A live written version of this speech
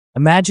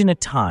Imagine a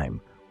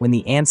time when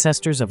the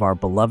ancestors of our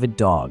beloved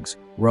dogs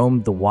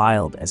roamed the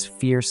wild as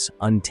fierce,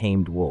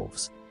 untamed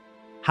wolves.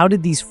 How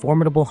did these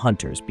formidable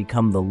hunters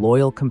become the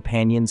loyal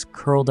companions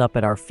curled up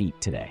at our feet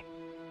today?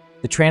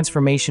 The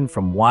transformation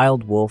from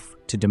wild wolf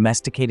to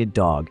domesticated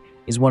dog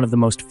is one of the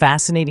most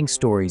fascinating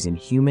stories in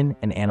human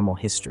and animal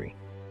history.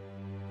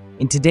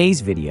 In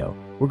today's video,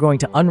 we're going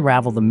to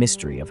unravel the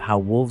mystery of how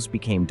wolves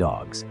became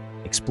dogs,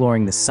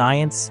 exploring the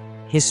science,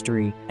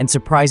 history, and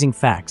surprising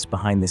facts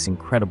behind this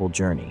incredible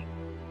journey.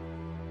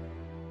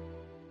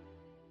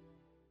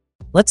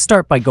 Let's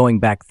start by going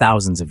back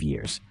thousands of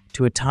years,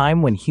 to a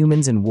time when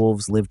humans and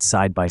wolves lived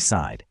side by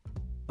side,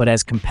 but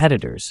as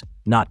competitors,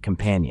 not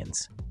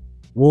companions.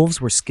 Wolves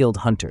were skilled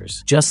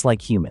hunters, just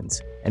like humans,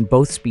 and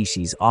both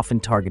species often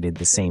targeted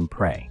the same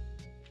prey.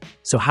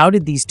 So how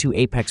did these two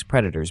apex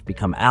predators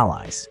become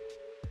allies?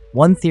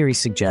 One theory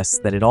suggests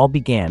that it all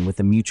began with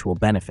a mutual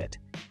benefit.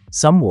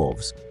 Some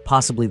wolves,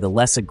 possibly the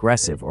less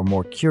aggressive or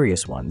more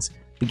curious ones,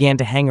 began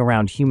to hang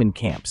around human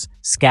camps,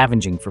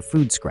 scavenging for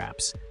food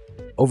scraps.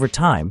 Over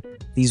time,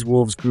 these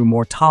wolves grew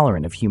more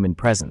tolerant of human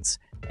presence,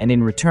 and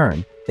in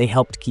return, they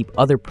helped keep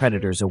other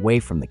predators away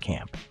from the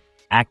camp,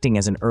 acting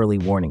as an early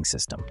warning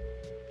system.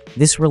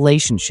 This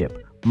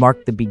relationship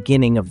marked the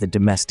beginning of the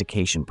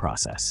domestication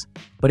process.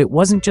 But it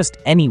wasn't just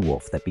any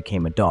wolf that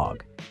became a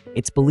dog.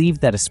 It's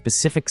believed that a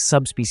specific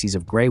subspecies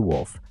of gray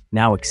wolf,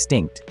 now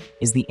extinct,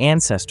 is the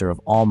ancestor of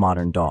all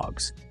modern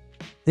dogs.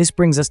 This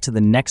brings us to the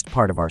next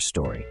part of our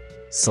story: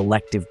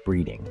 selective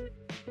breeding.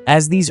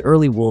 As these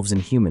early wolves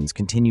and humans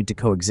continued to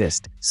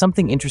coexist,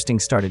 something interesting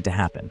started to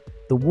happen.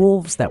 The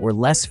wolves that were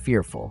less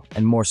fearful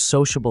and more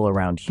sociable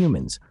around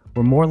humans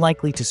were more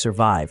likely to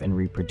survive and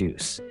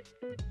reproduce.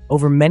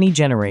 Over many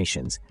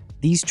generations,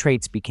 these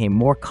traits became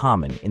more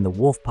common in the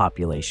wolf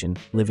population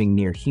living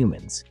near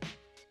humans.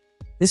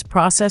 This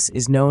process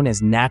is known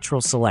as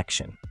natural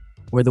selection,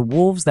 where the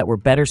wolves that were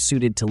better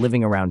suited to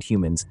living around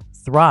humans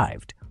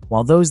thrived,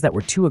 while those that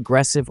were too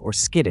aggressive or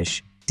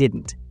skittish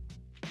didn't.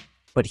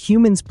 But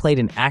humans played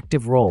an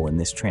active role in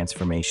this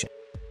transformation.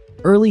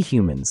 Early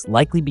humans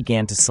likely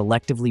began to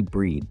selectively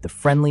breed the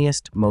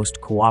friendliest, most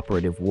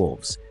cooperative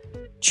wolves,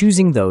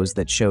 choosing those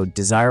that showed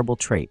desirable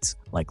traits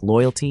like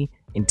loyalty,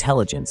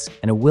 intelligence,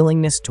 and a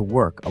willingness to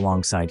work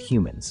alongside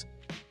humans.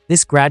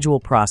 This gradual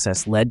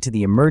process led to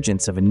the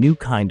emergence of a new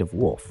kind of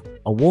wolf,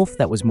 a wolf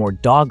that was more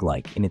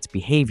dog-like in its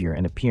behavior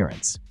and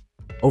appearance.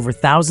 Over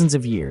thousands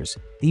of years,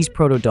 these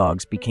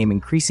proto-dogs became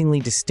increasingly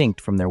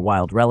distinct from their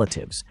wild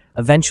relatives,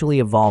 eventually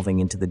evolving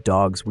into the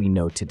dogs we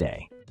know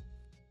today.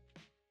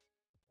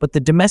 But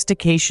the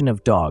domestication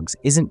of dogs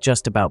isn't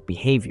just about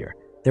behavior.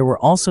 There were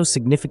also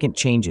significant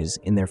changes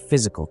in their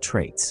physical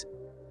traits.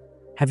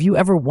 Have you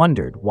ever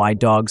wondered why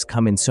dogs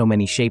come in so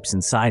many shapes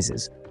and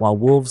sizes, while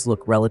wolves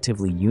look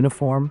relatively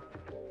uniform?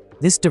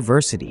 This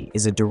diversity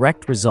is a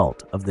direct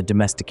result of the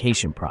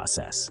domestication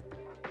process.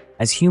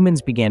 As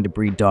humans began to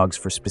breed dogs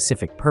for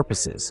specific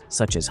purposes,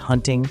 such as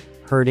hunting,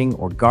 herding,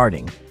 or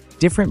guarding,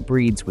 different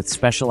breeds with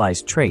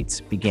specialized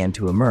traits began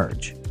to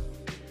emerge.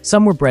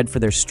 Some were bred for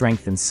their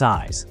strength and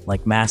size,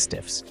 like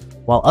mastiffs,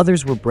 while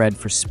others were bred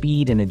for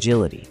speed and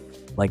agility,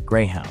 like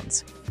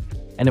greyhounds.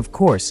 And of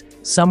course,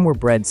 some were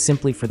bred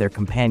simply for their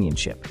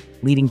companionship,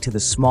 leading to the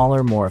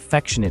smaller, more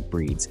affectionate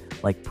breeds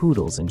like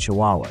poodles and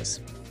chihuahuas.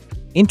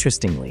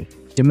 Interestingly,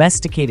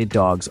 domesticated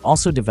dogs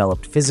also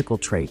developed physical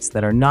traits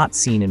that are not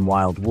seen in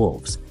wild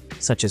wolves,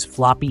 such as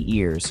floppy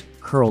ears,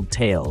 curled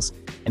tails,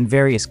 and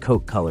various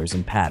coat colors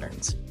and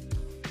patterns.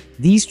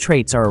 These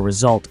traits are a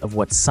result of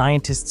what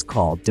scientists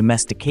call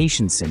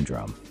domestication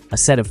syndrome, a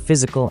set of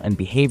physical and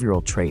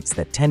behavioral traits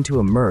that tend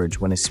to emerge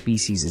when a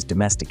species is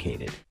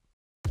domesticated.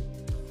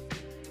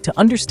 To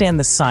understand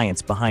the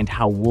science behind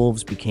how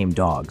wolves became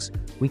dogs,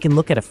 we can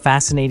look at a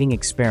fascinating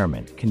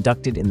experiment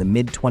conducted in the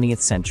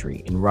mid-20th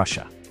century in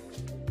Russia.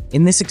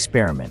 In this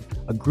experiment,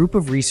 a group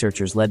of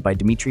researchers led by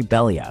Dmitry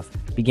Belyaev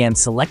began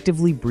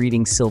selectively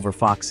breeding silver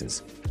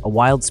foxes, a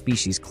wild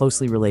species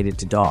closely related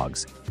to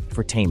dogs,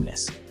 for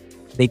tameness.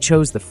 They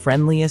chose the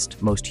friendliest,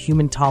 most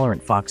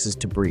human-tolerant foxes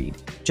to breed,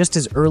 just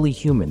as early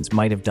humans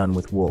might have done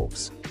with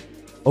wolves.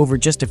 Over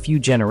just a few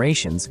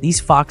generations, these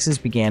foxes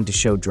began to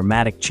show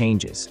dramatic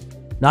changes,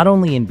 not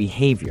only in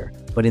behavior,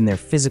 but in their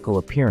physical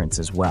appearance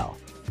as well.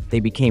 They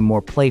became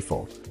more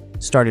playful,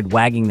 started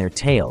wagging their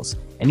tails,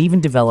 and even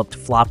developed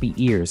floppy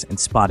ears and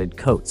spotted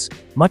coats,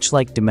 much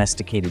like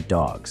domesticated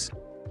dogs.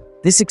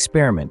 This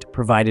experiment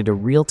provided a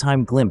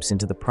real-time glimpse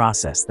into the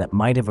process that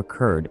might have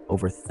occurred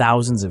over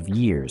thousands of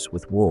years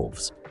with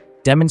wolves,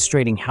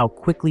 demonstrating how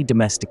quickly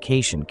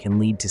domestication can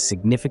lead to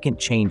significant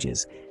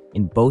changes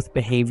in both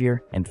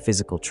behavior and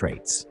physical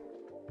traits.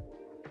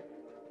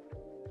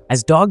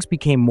 As dogs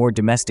became more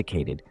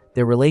domesticated,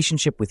 their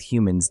relationship with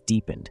humans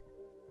deepened.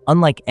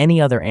 Unlike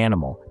any other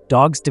animal,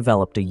 dogs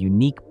developed a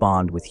unique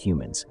bond with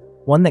humans,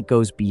 one that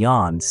goes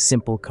beyond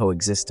simple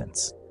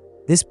coexistence.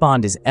 This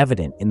bond is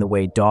evident in the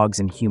way dogs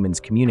and humans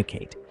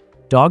communicate.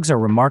 Dogs are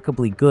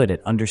remarkably good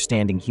at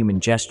understanding human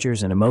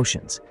gestures and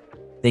emotions.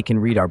 They can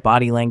read our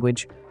body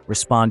language,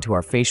 respond to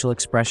our facial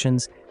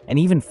expressions, and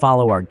even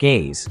follow our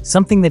gaze,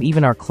 something that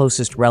even our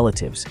closest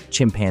relatives,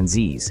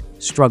 chimpanzees,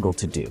 struggle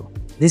to do.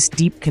 This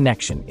deep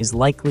connection is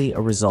likely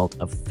a result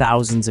of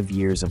thousands of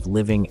years of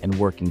living and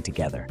working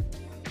together.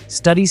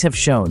 Studies have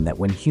shown that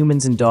when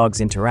humans and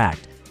dogs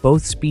interact,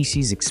 both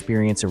species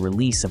experience a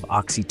release of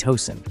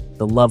oxytocin,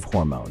 the love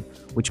hormone,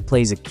 which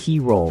plays a key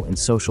role in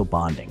social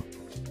bonding.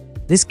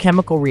 This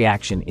chemical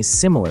reaction is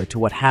similar to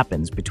what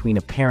happens between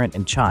a parent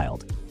and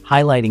child,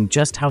 highlighting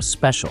just how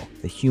special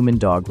the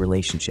human-dog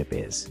relationship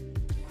is.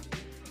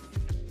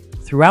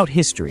 Throughout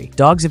history,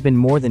 dogs have been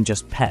more than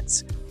just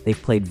pets.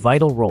 They've played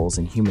vital roles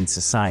in human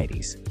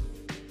societies.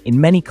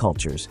 In many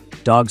cultures,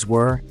 dogs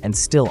were, and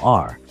still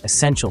are,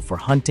 essential for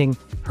hunting,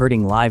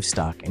 herding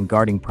livestock, and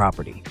guarding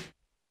property.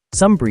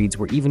 Some breeds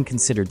were even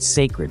considered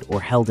sacred or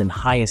held in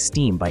high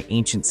esteem by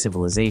ancient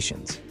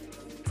civilizations.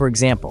 For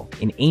example,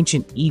 in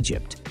ancient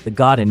Egypt, the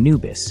god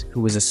Anubis,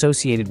 who was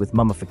associated with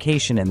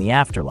mummification and the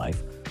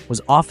afterlife,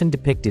 was often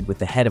depicted with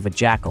the head of a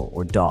jackal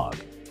or dog.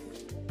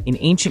 In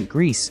ancient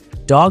Greece,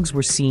 dogs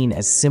were seen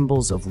as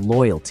symbols of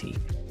loyalty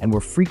and were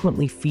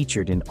frequently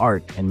featured in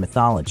art and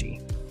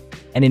mythology.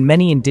 And in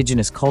many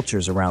indigenous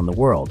cultures around the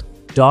world,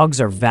 dogs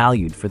are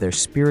valued for their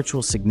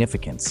spiritual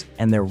significance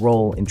and their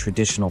role in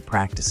traditional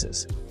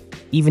practices.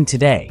 Even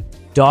today,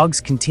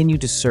 dogs continue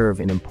to serve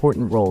in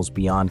important roles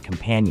beyond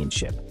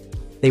companionship.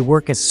 They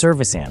work as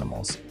service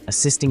animals,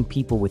 assisting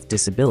people with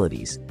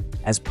disabilities,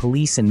 as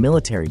police and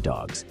military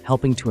dogs,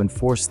 helping to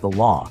enforce the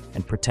law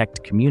and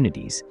protect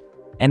communities,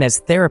 and as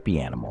therapy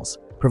animals,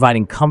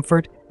 providing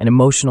comfort and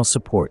emotional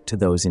support to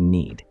those in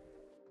need.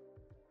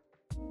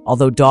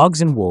 Although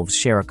dogs and wolves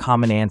share a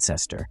common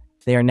ancestor,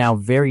 they are now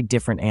very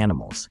different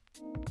animals.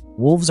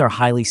 Wolves are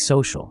highly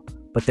social,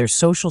 but their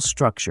social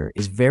structure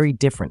is very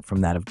different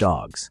from that of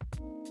dogs.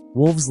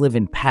 Wolves live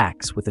in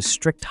packs with a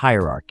strict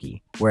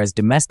hierarchy, whereas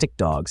domestic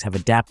dogs have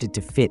adapted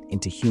to fit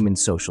into human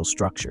social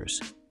structures.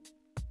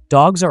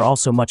 Dogs are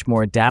also much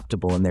more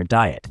adaptable in their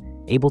diet,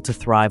 able to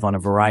thrive on a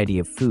variety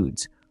of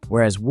foods,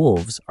 whereas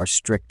wolves are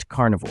strict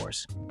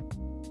carnivores.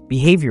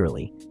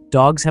 Behaviorally,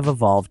 dogs have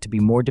evolved to be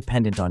more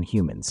dependent on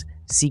humans,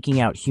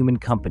 seeking out human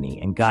company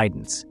and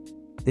guidance.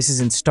 This is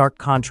in stark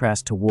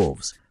contrast to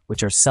wolves,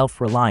 which are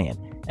self-reliant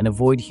and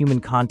avoid human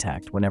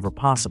contact whenever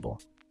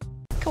possible.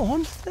 Go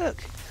on,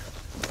 look.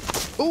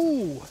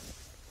 Ooh!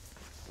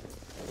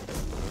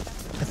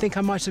 I think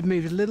I might have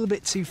moved a little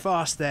bit too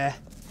fast there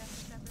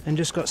and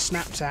just got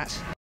snapped at.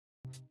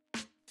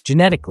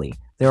 Genetically,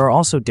 there are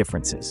also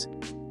differences.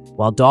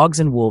 While dogs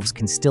and wolves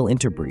can still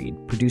interbreed,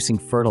 producing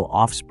fertile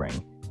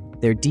offspring,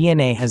 their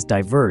DNA has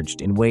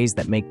diverged in ways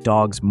that make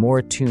dogs more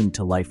attuned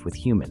to life with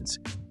humans.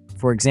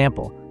 For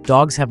example,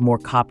 dogs have more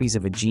copies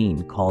of a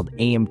gene called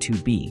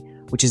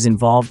AM2B, which is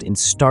involved in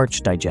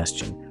starch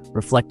digestion,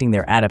 reflecting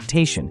their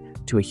adaptation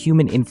to a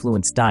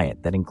human-influenced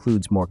diet that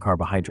includes more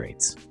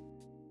carbohydrates.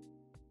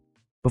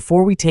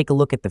 Before we take a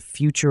look at the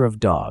future of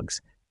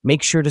dogs,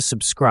 make sure to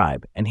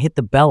subscribe and hit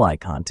the bell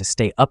icon to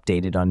stay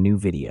updated on new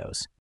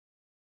videos.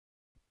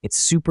 It's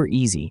super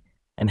easy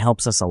and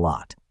helps us a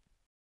lot.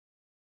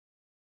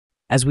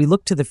 As we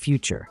look to the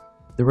future,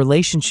 the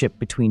relationship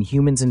between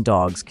humans and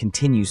dogs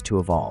continues to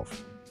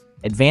evolve.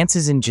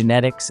 Advances in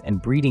genetics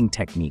and breeding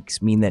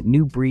techniques mean that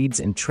new breeds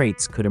and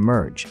traits could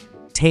emerge,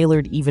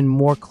 tailored even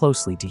more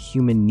closely to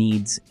human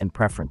needs and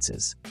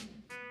preferences.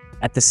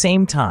 At the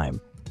same time,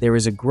 there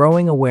is a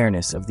growing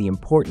awareness of the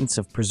importance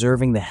of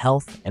preserving the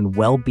health and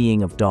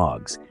well-being of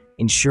dogs,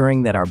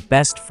 ensuring that our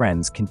best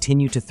friends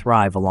continue to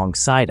thrive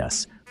alongside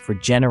us for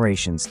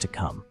generations to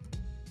come.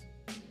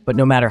 But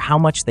no matter how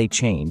much they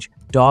change,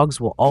 dogs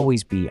will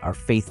always be our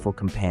faithful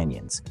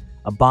companions,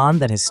 a bond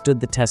that has stood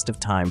the test of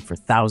time for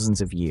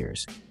thousands of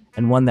years,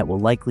 and one that will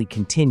likely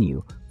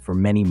continue for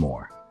many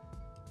more.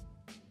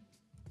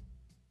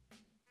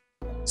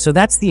 So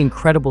that's the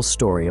incredible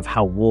story of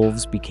how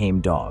wolves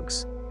became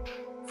dogs.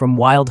 From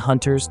wild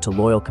hunters to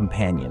loyal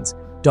companions,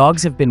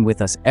 dogs have been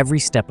with us every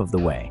step of the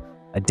way,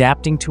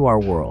 adapting to our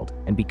world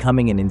and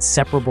becoming an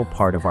inseparable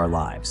part of our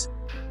lives.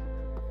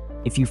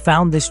 If you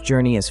found this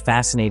journey as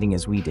fascinating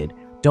as we did,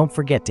 don't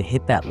forget to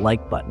hit that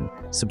like button,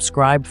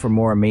 subscribe for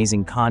more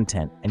amazing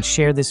content, and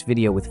share this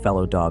video with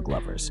fellow dog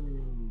lovers.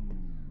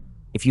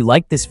 If you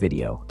like this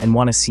video and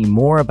want to see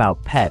more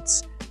about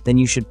pets, then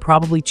you should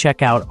probably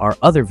check out our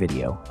other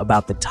video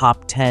about the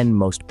top 10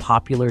 most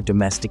popular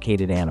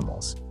domesticated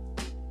animals.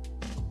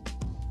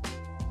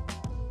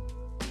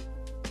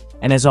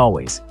 And as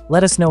always,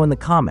 let us know in the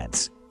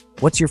comments,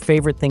 what's your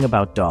favorite thing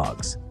about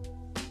dogs?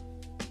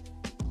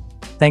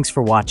 Thanks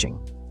for watching,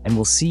 and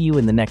we'll see you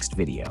in the next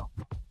video.